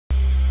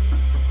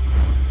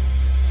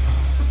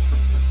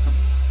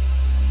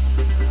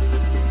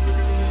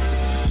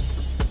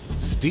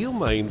Steel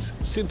Main's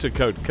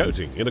Sintercoat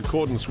coating, in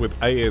accordance with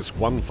AS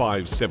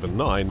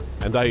 1579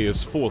 and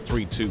AS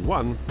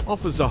 4321,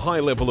 offers a high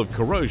level of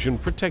corrosion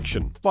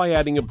protection by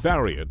adding a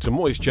barrier to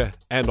moisture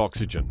and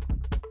oxygen.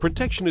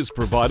 Protection is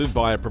provided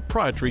by a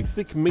proprietary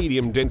thick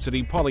medium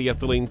density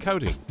polyethylene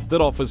coating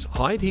that offers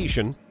high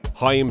adhesion,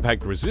 high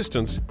impact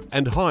resistance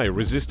and high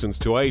resistance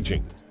to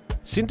aging.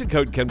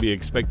 Sintercoat can be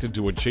expected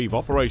to achieve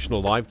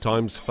operational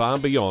lifetimes far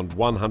beyond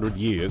 100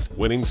 years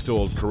when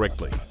installed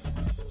correctly.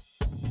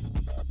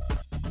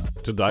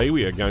 Today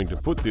we are going to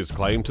put this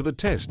claim to the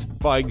test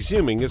by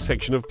exhuming a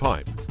section of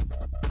pipe.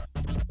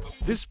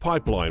 This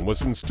pipeline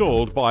was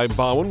installed by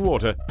Barwon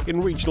Water in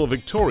regional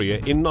Victoria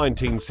in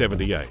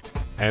 1978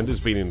 and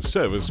has been in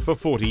service for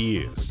 40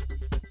 years.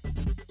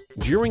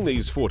 During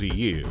these 40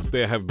 years,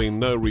 there have been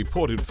no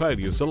reported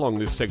failures along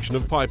this section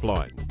of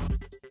pipeline.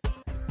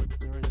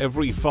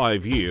 Every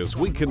 5 years,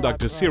 we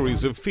conduct a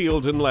series of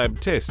field and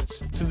lab tests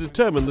to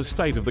determine the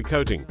state of the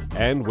coating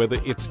and whether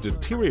it's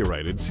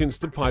deteriorated since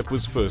the pipe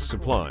was first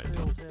supplied.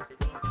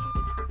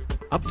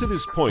 Up to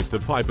this point, the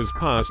pipe has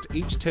passed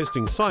each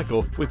testing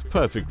cycle with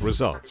perfect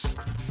results.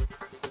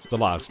 The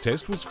last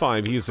test was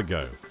 5 years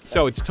ago,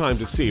 so it's time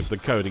to see if the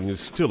coating is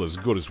still as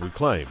good as we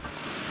claim.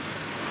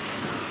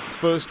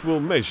 First, we'll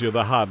measure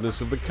the hardness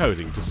of the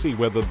coating to see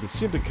whether the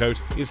Sintercoat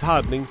is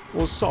hardening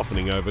or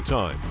softening over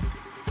time.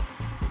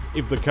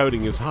 If the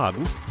coating is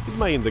hardened, it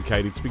may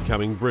indicate it's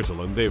becoming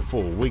brittle and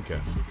therefore weaker.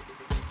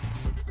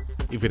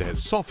 If it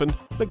has softened,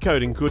 the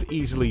coating could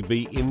easily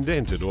be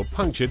indented or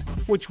punctured,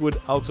 which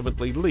would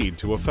ultimately lead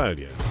to a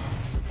failure.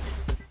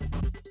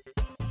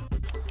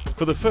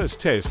 For the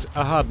first test,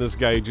 a hardness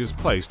gauge is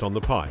placed on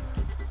the pipe.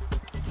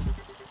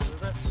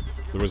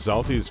 The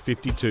result is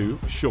 52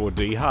 Shore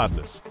D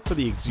hardness for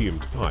the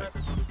exhumed pipe.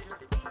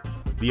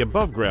 The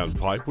above ground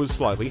pipe was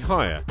slightly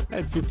higher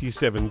at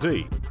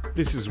 57D.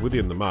 This is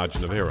within the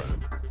margin of error.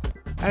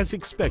 As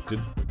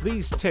expected,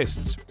 these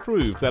tests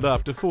prove that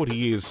after 40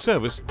 years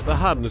service, the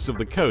hardness of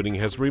the coating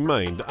has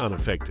remained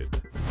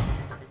unaffected.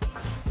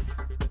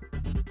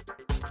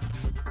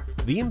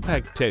 The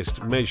impact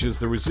test measures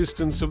the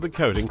resistance of the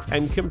coating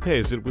and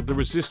compares it with the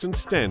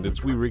resistance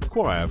standards we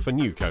require for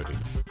new coating.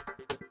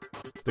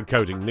 The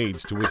coating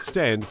needs to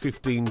withstand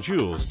 15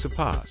 joules to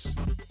pass.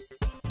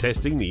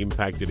 Testing the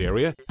impacted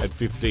area at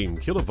 15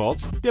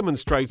 kilovolts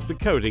demonstrates the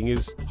coating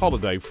is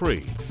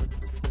holiday-free.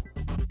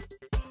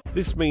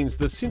 This means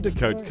the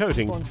Sintercoat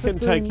coating can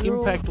take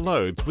impact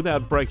loads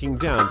without breaking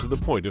down to the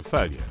point of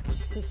failure.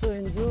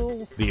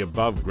 The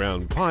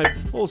above-ground pipe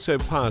also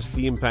passed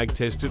the impact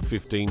test at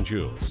 15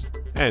 joules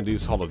and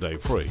is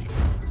holiday-free.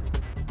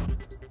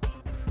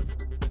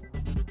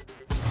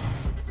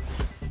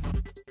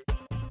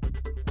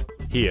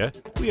 Here,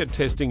 we are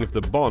testing if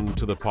the bond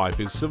to the pipe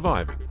is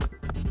surviving.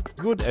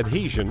 Good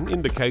adhesion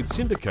indicates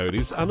Sintercoat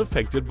is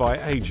unaffected by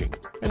aging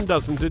and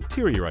doesn't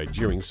deteriorate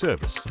during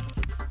service.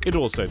 It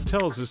also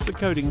tells us the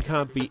coating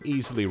can't be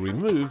easily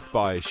removed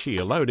by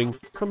shear loading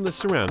from the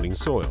surrounding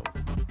soil.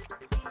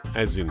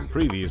 As in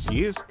previous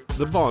years,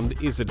 the bond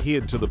is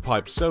adhered to the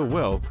pipe so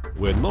well,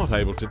 we're not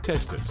able to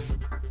test it.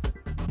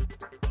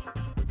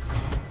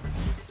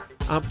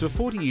 After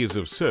 40 years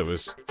of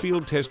service,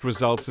 field test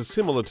results are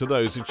similar to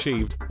those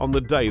achieved on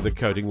the day the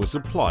coating was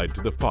applied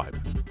to the pipe.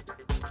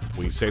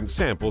 We sent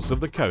samples of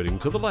the coating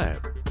to the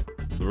lab.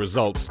 The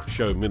results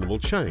show minimal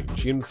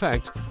change. In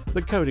fact,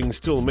 the coating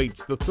still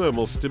meets the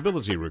thermal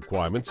stability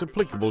requirements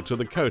applicable to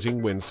the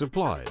coating when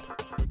supplied.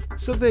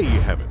 So there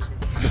you have it.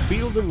 The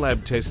field and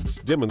lab tests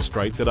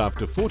demonstrate that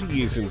after 40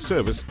 years in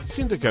service,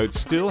 Sintercoat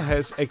still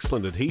has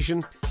excellent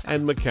adhesion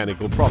and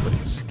mechanical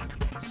properties.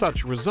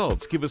 Such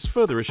results give us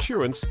further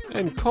assurance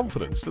and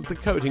confidence that the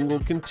coating will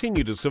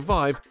continue to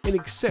survive in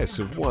excess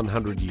of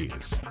 100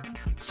 years.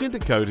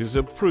 Sintercoat is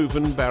a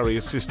proven barrier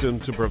system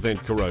to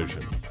prevent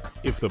corrosion.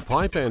 If the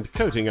pipe and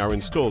coating are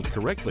installed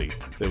correctly,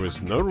 there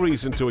is no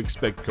reason to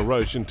expect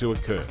corrosion to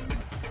occur.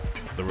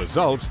 The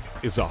result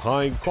is a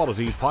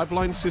high-quality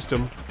pipeline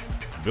system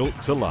built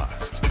to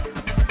last.